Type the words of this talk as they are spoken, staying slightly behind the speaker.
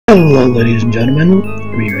Hello ladies and gentlemen,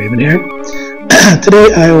 Green Raven here.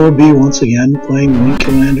 Today I will be once again playing Wing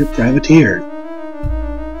Commander Privateer.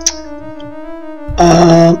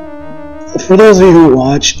 For those of you who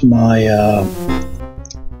watched my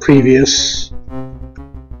previous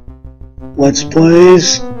Let's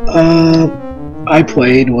Plays, I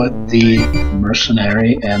played with the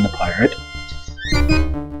Mercenary and the Pirate.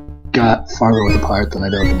 Got farther with the Pirate than I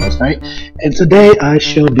did with the Mercenary. And today I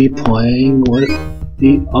shall be playing with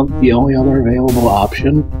the only other available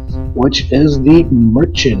option, which is the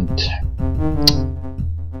Merchant.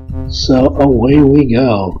 So away we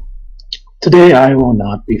go. Today I will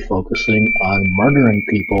not be focusing on murdering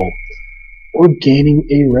people or gaining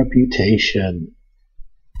a reputation.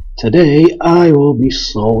 Today I will be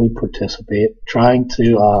solely trying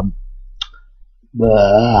to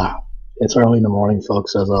it's early in the morning,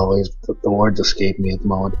 folks, as always. The words escape me at the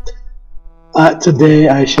moment. Today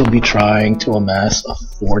I shall be trying to amass a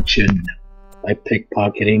fortune by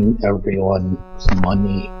pickpocketing everyone's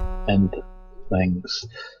money and things.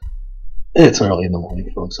 It's early in the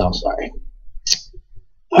morning, folks, I'm sorry.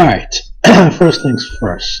 Alright, first things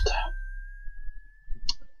first.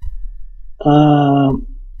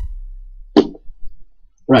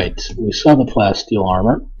 Right, we saw the plasteel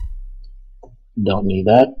armor. Don't need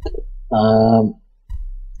that.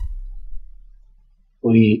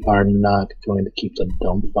 We are not going to keep the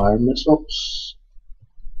dumbfire missiles.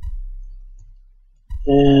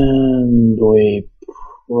 And we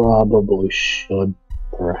probably should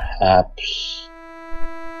perhaps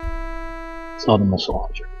sell the missile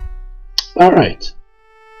launcher. Alright.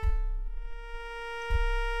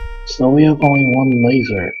 So we have only one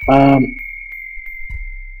laser.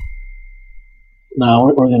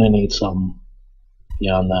 No, we're going to need some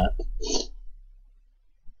beyond that.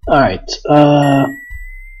 Alright,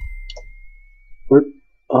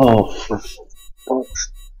 for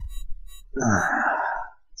folks.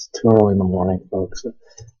 It's too early in the morning, folks.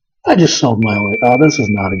 I just sold my way. Oh, this is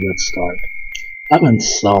not a good start. I'm in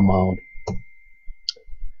sell mode.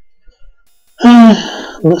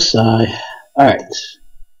 Let's sigh. Alright.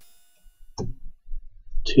 2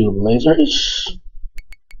 lasers.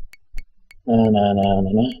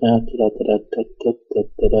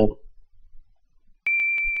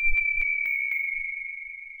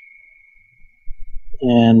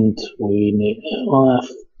 And we need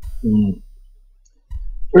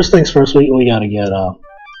first things first, we gotta get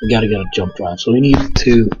a jump drive. So we need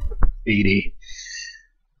 280.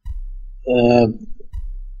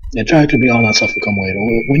 And try to be all that stuff will come later.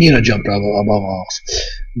 We need a jump drive above all else.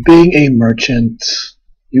 Being a merchant,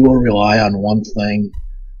 you will rely on one thing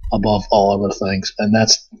above all other things, and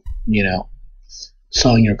that's, you know,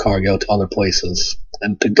 selling your cargo to other places.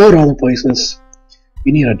 And to go to other places,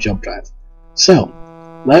 you need a jump drive. So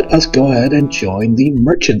let us go ahead and join the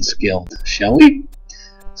Merchants Guild, shall we?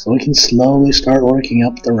 So we can slowly start working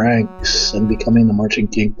up the ranks and becoming the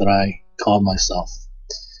Merchant King that I call myself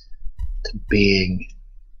to being.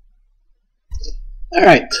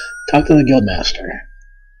 Alright, talk to the Guildmaster.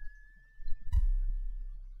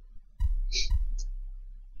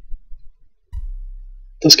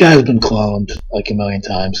 This guy has been cloned like a million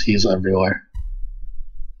times. He's everywhere.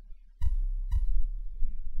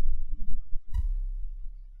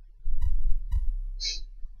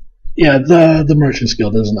 Yeah, the Merchants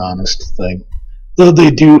Guild is an honest thing. Though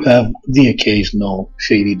they do have the occasional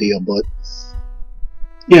shady deal, but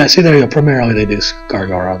yeah, see there you go, primarily they do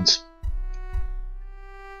cargo runs.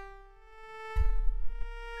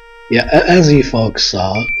 Yeah, as you folks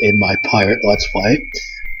saw in my pirate Let's Play,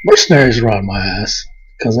 mercenaries were on my ass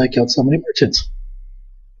because I killed so many merchants.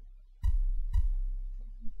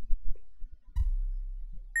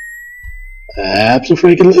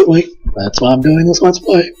 Absolutely. That's why I'm doing this Let's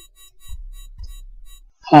Play.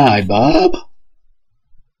 Hi, Bob.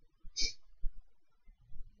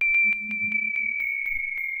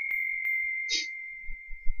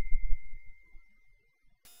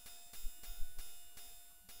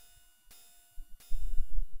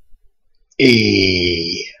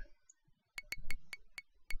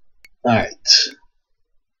 Alright.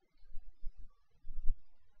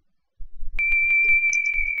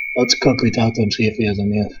 Let's quickly talk to him, see if he has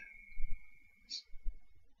any yet.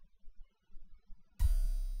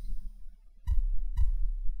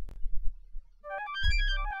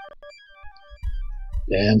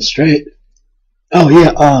 Damn straight. Oh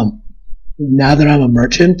yeah, now that I'm a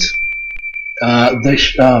merchant, there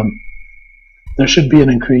should be an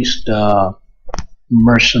increased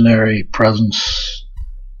mercenary presence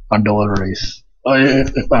on deliveries.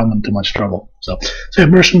 If I'm in too much trouble. So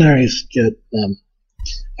mercenaries get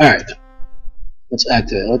Alright. Let's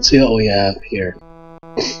activate. Let's see what we have here.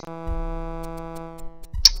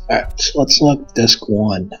 Alright, so let's select Disc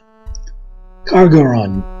 1. Cargo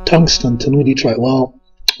run, Tungsten to New Detroit. Well,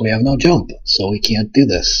 we have no jump, so we can't do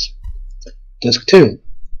this. Disc 2.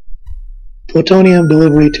 Plutonium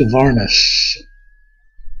delivery to Varnish.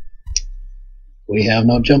 We have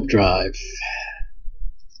no jump drive.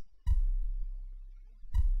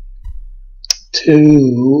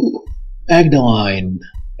 2. Magdalene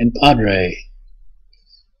and Padre.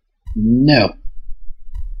 No.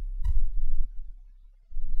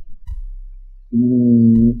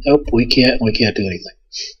 Nope, we can't do anything.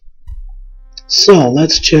 So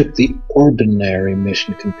let's check the ordinary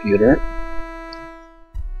mission computer.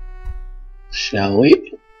 Shall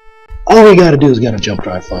we? All we gotta do is get a jump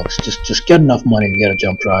drive, folks. Just get enough money to get a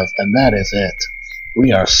jump drive, and that is it.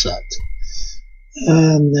 We are set.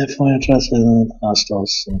 That final trust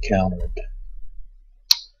hostiles encountered.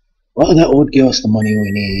 Well, that would give us the money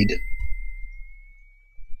we need.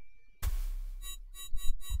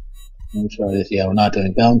 Let me try this. Yeah, we're not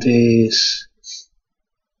doing bounties.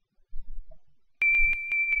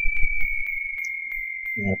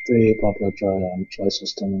 Yeah, 3 popular try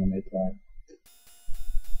system and make prime.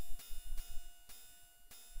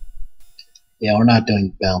 Yeah, we're not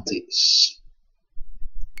doing bounties.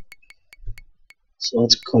 So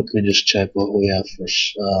let's quickly just check what we have for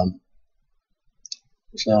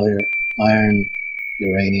what's out here. Iron,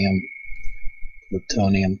 uranium,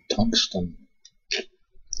 plutonium, tungsten.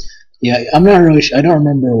 Yeah, I'm not really sure. I don't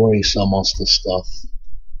remember where you sell most of the stuff.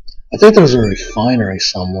 I think there's a refinery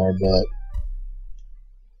somewhere, but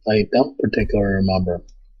I don't particularly remember.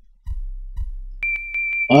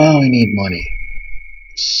 Well, we need money.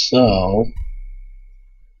 So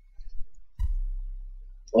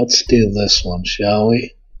let's do this one, shall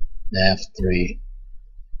we? NAV3.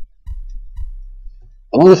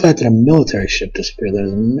 I love the fact that a military ship disappeared. That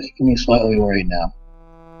is making me slightly worried now.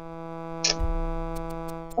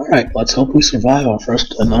 Alright, let's hope we survive our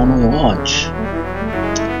first and only launch.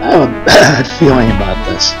 I have a bad feeling about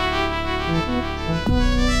this.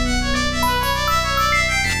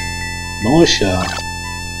 Militia.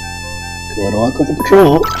 Good luck with the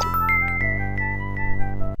patrol.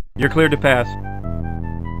 You're cleared to pass.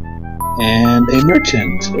 And a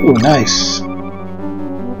merchant. Ooh, nice.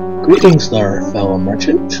 Greetings there, fellow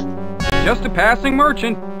merchant. Just a passing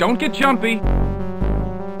merchant. Don't get jumpy.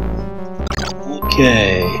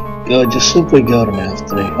 Okay. Go. Just simply go to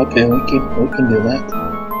NAV3. Okay, we can do that.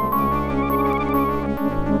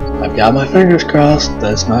 I've got my fingers crossed.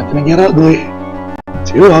 That's not gonna get ugly.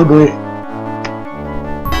 Too ugly.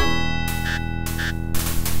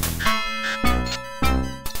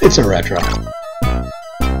 It's a retro.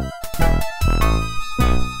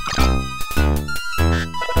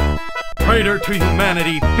 Traitor to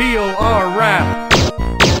humanity, feel our wrath.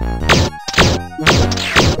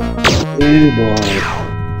 Oh boy.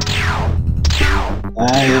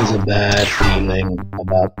 That is a bad feeling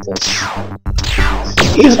about this.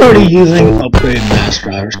 He's already using upgrade mass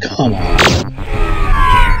drivers, come on.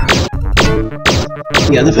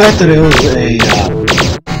 Yeah, the fact that it was a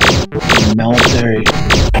military...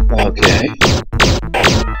 Okay.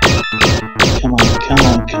 Come on, come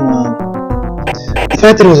on, come on. The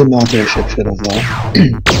fact that it was a military ship should have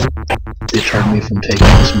deterred me from taking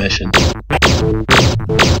this mission.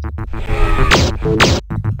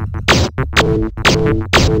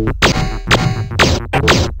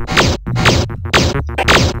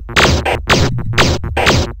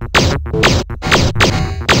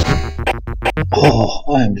 Oh,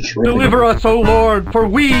 I am just ready. Deliver us, O Lord, for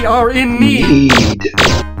we are in need.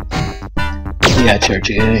 Yeah,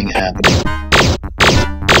 Churchy, it ain't happening.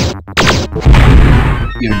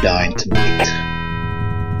 You're dying tonight.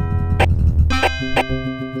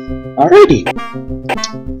 Alrighty.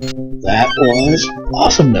 That was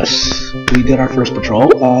awesomeness. We did our first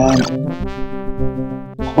patrol.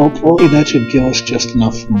 Hopefully that should give us just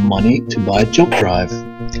enough money to buy a jump drive.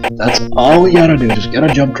 That's all we gotta do, just get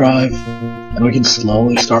a jump drive, and we can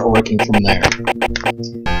slowly start working from there.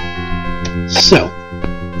 So,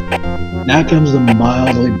 now comes the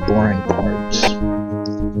mildly boring part.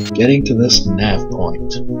 Getting to this nav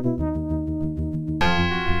point.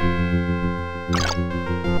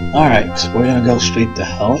 Alright, we're gonna go straight to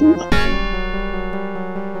Helen.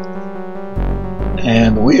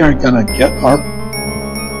 And we are gonna get our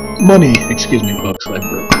money. Excuse me, folks, I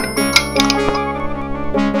burped.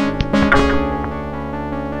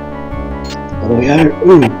 What do we have here?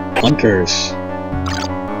 Ooh, hunters.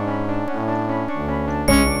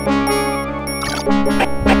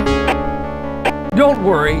 Don't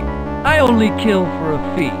worry, I only kill for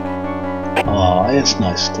a fee. Aw, it's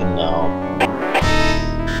nice to know.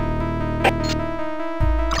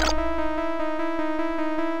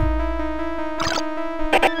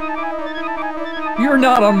 You're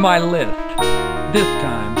not on my list. This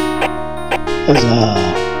time.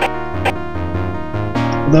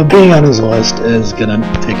 The being on his list is gonna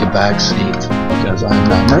take a back seat because I'm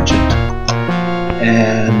not merchant.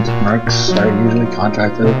 And mercs are usually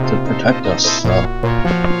contracted to protect us, so...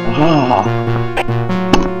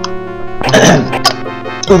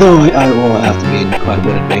 Although I will have to be in quite a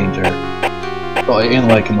bit of danger, well, in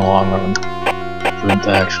the long run, for them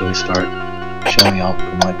to actually start showing up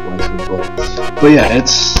in my places. But yeah,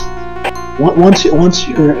 it's... Once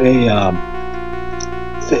you're a,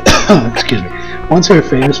 excuse me. Once you're a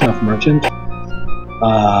famous enough merchant,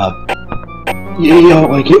 you know,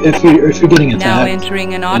 like if you're getting attacked, now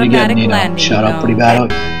entering an automatic landing shot up pretty bad,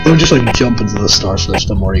 don't just like jump into the star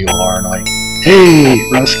system where you are and like, hey,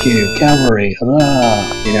 rescue, cavalry,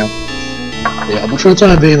 hurrah, you know. Yeah, but for the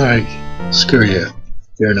time being, like, screw you,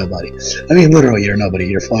 you're nobody. I mean, literally, you're nobody.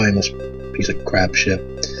 You're flying this piece of crap ship.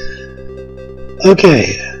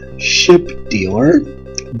 Okay, ship dealer.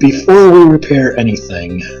 Before we repair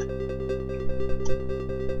anything.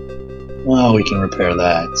 Well, we can repair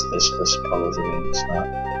that. This supposedly it's not.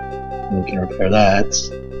 We can repair that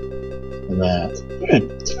and that.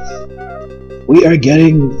 Alright. We are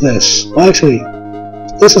getting this. Well, actually,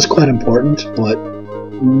 this is quite important, but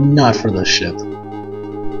not for this ship.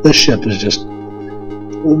 This ship is just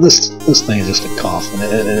this thing is just a coffin.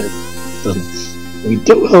 It doesn't. We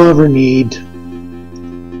do, however, need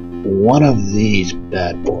one of these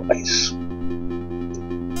bad boys.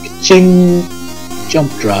 Ka-ching!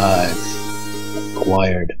 Jump drive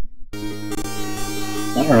acquired.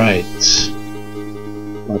 Alright.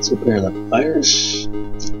 Let's repair the tires.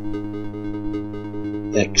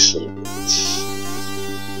 Excellent.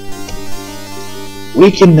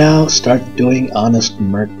 We can now start doing honest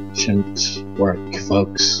merchant work,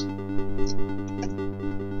 folks.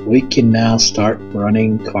 We can now start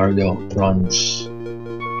running cargo runs.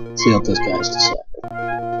 Let's see what this guy's to say.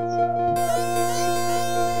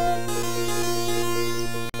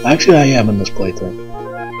 Actually, I am in this playthrough.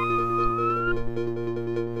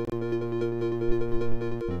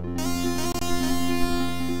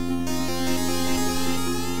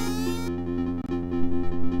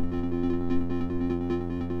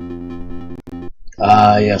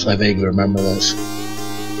 Ah, yes, I vaguely remember this.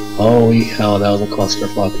 Holy hell, that was a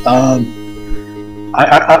clusterfuck.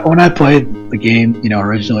 When I played the game, you know,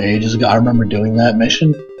 originally ages ago, I remember doing that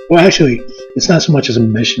mission. Well, actually, it's not so much as a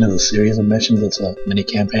mission as a series of missions, it's a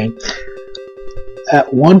mini-campaign.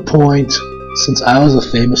 At one point, since I was a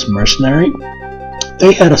famous mercenary,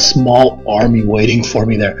 they had a small army waiting for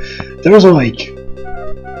me there. There was like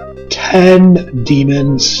 10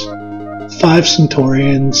 demons, 5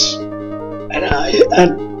 centurions, and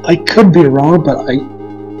I could be wrong, but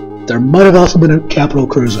there might have also been a capital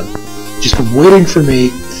cruiser just waiting for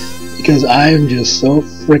me because I am just so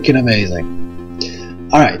freaking amazing.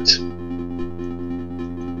 Alright.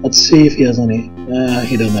 Let's see if he has any...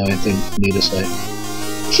 he doesn't have anything new to say.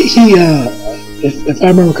 If I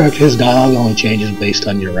remember correctly, his dialogue only changes based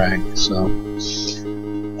on your rank, so...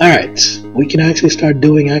 Alright. We can actually start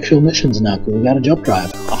doing actual missions now, because we got a jump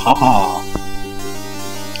drive. Ha.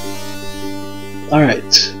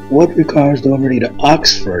 Alright. What requires delivery to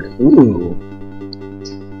Oxford? Ooh.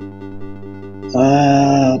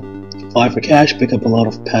 Fly for cash, pick up a lot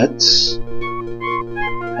of pets,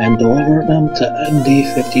 and deliver them to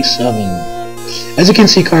ND57. As you can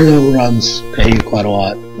see, cargo runs pay you quite a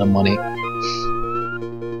lot of money.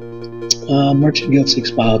 Merchant Guild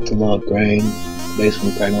 6 pilot to load grain, based on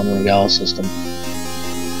the Pregnant Regalis system.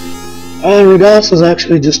 Regalis is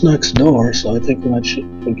actually just next door, so I think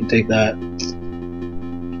we can take that.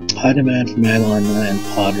 High demand for Magellan and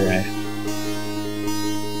Padre.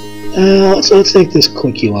 Let's take this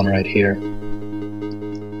quickie one right here.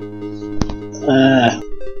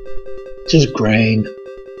 Just grain.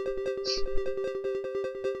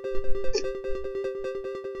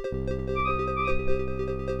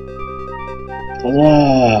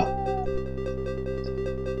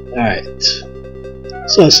 Alright.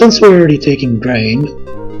 So since we're already taking grain,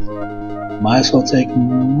 might as well take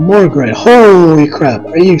more grain. Holy crap!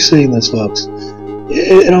 Are you seeing this, folks?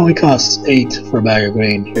 It only costs 8 for a bag of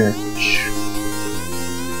grain here.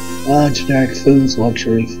 Generic foods,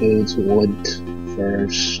 luxury foods, wood,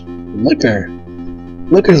 furs, liquor.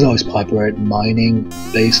 Liquor is always popular at mining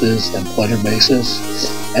bases and pleasure bases,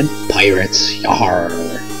 and pirates. Yarr.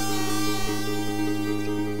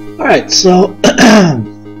 Alright, so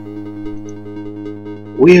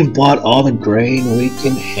we have bought all the grain we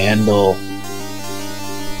can handle.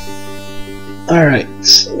 Alright,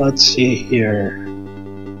 let's see here.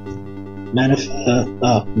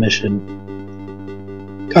 Mission.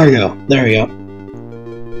 Cargo. There we go.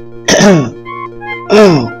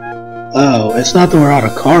 So it's not that we're out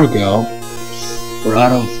of cargo. We're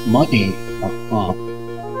out of money.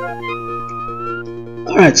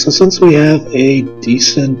 Alright, so since we have a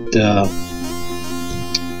decent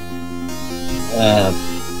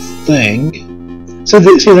thing. So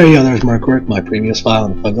there you go, there's Merkwork, my previous file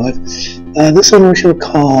in Pug Life. This one we shall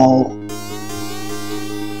call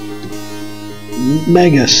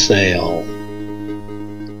Mega Sale.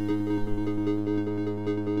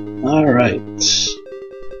 Alright.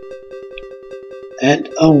 And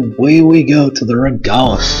away we go to the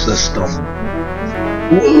Regalis system.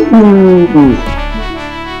 Woo!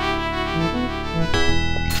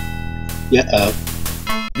 Yeah,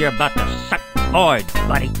 You're about to suck void,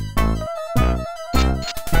 buddy.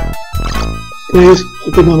 please,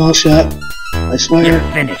 I'll keep my mouth shut. I swear.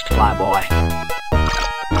 You're finished, flyboy.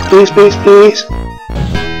 Please, please, please.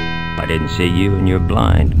 I didn't see you and you're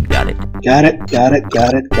blind. Got it. Got it, got it,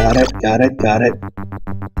 got it, got it, got it, got it.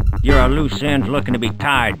 You're a loose end looking to be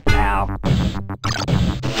tied, pal.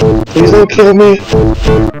 Please don't kill me.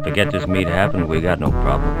 To get this meet happen, we got no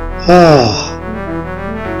problem. Ah.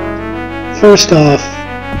 First off,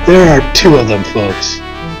 there are two of them, folks.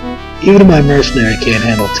 Even my mercenary can't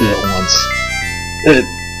handle two at once.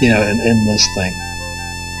 You know, in this thing.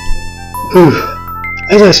 Whew.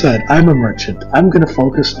 As I said, I'm a merchant. I'm gonna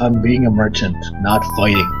focus on being a merchant, not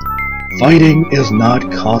fighting. Fighting is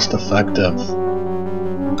not cost effective.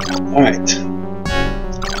 Alright.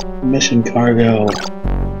 Mission cargo.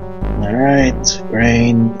 Alright,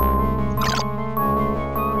 grain.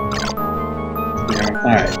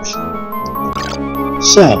 Alright.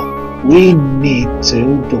 So, we need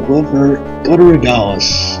to deliver, go to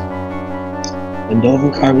Regalis. And deliver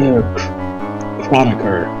cargo or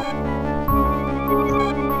Chroniker.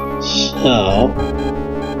 So,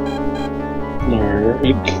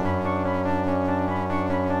 like,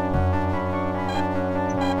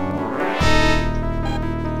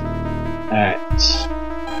 alright.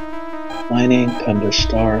 Mining,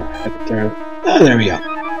 Thunderstar, Hector. Ah, there we go.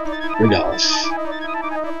 Regalis.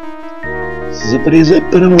 Zippity zip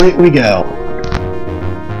and away we go.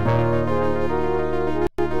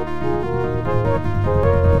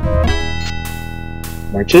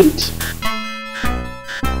 Merchant.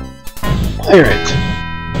 Pirate.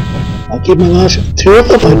 I'll keep my mouth shut. Two of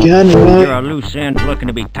them again, right? You're a loose end looking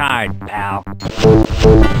to be tied, pal.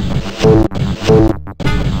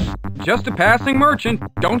 Just a passing merchant.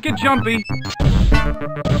 Don't get jumpy.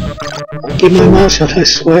 I'll keep my mouth shut, I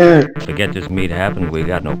swear. To get this meet happen, we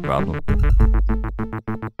got no problem.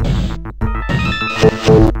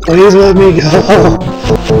 Please let me go.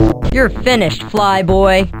 You're finished,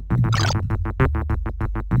 flyboy.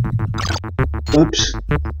 Oops.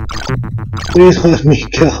 Please let me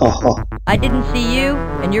go. I didn't see you,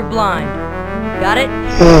 and you're blind. Got it?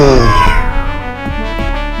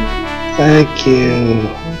 Thank you.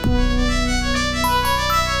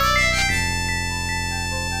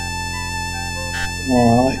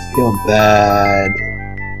 Oh, I feel bad.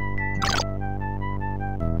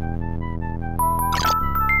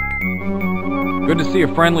 Good to see a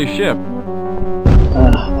friendly ship.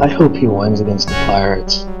 I hope he wins against the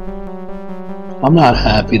pirates. I'm not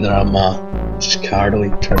happy that I'm just cowardly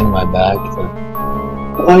turning my back.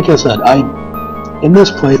 But like I said, in this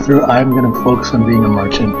playthrough I'm going to focus on being a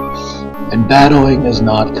merchant, and battling is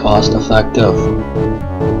not cost effective.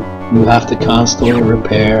 You have to constantly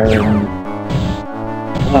repair and...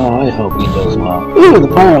 Oh, I hope he does well. Ooh, the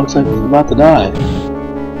pirate looks like he's about to die.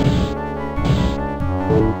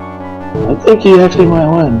 I think he actually might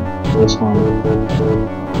win this one.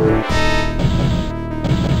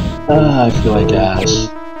 I feel like ass.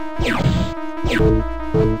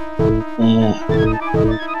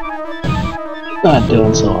 Not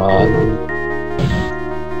doing so hot.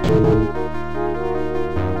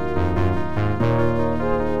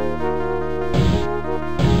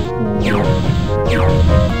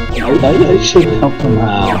 I should help him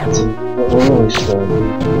out. I really should.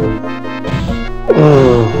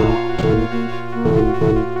 Oh.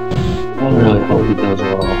 I really hope he does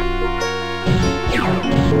well.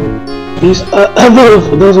 These,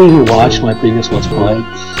 for those of you who watched my previous Let's Play,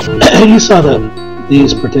 you saw that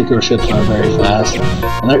these particular ships are very fast,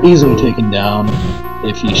 and they're easily taken down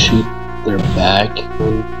if you shoot their back,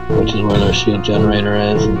 which is where their shield generator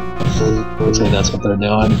is, and looks like that's what they're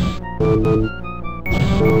doing.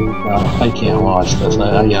 Oh, I can't watch this,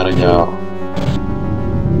 I gotta go.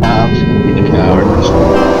 I'm just gonna be the coward and just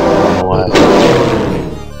run away.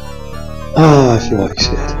 Oh, I feel like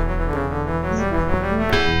shit.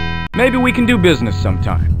 Maybe we can do business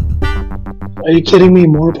sometime. Are you kidding me?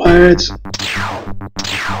 More pirates?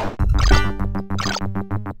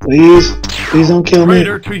 Please? Please don't kill me.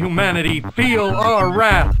 Traitor to humanity, feel our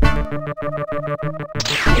wrath.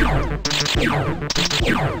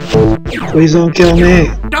 Please don't kill me.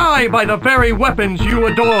 Die by the very weapons you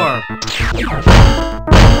adore.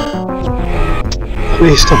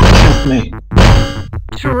 Please don't kill me.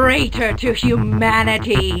 Traitor to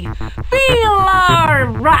humanity, feel our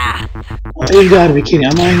wrath. Oh, you gotta be kidding.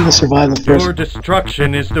 I'm not even gonna survive the first. Your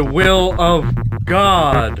destruction is the will of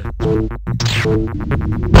God.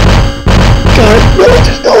 God, no,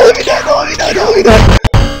 just don't let me die, don't let me die, don't let me die.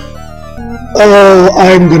 Oh,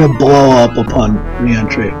 I'm gonna blow up upon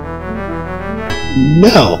re-entry.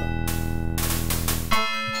 No.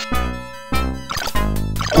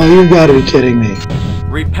 Oh, you gotta be kidding me.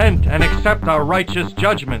 Repent and accept our righteous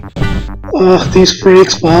judgment. Ugh, these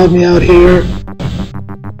freaks followed me out here.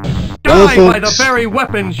 Die Well, by the very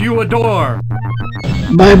weapons you adore.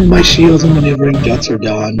 My shields and maneuvering jets are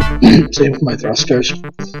gone. Same with my thrusters.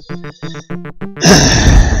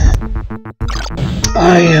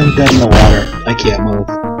 I am dead in the water. I can't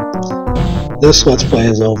move. This Let's Play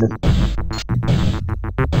is over.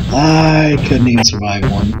 I couldn't even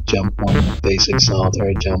survive one basic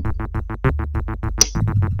solitary jump.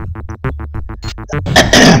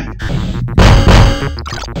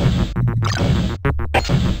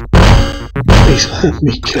 Please let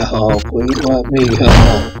me go. Please let me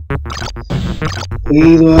go.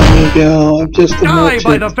 Please let me go. I'm just a Die merchant.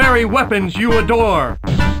 by the very weapons you adore.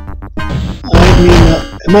 I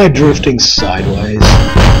mean, am I drifting sideways?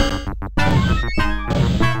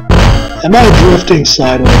 Am I drifting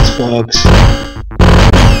sideways, folks?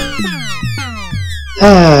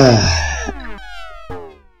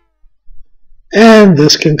 And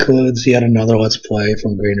this concludes yet another Let's Play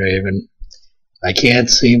from Green Raven. I can't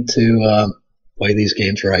seem to play these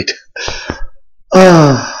games right.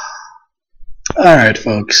 Alright,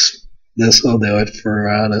 folks. This will do it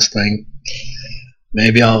for this thing.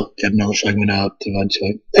 Maybe I'll get another segment out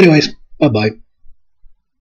eventually. Anyways, bye-bye.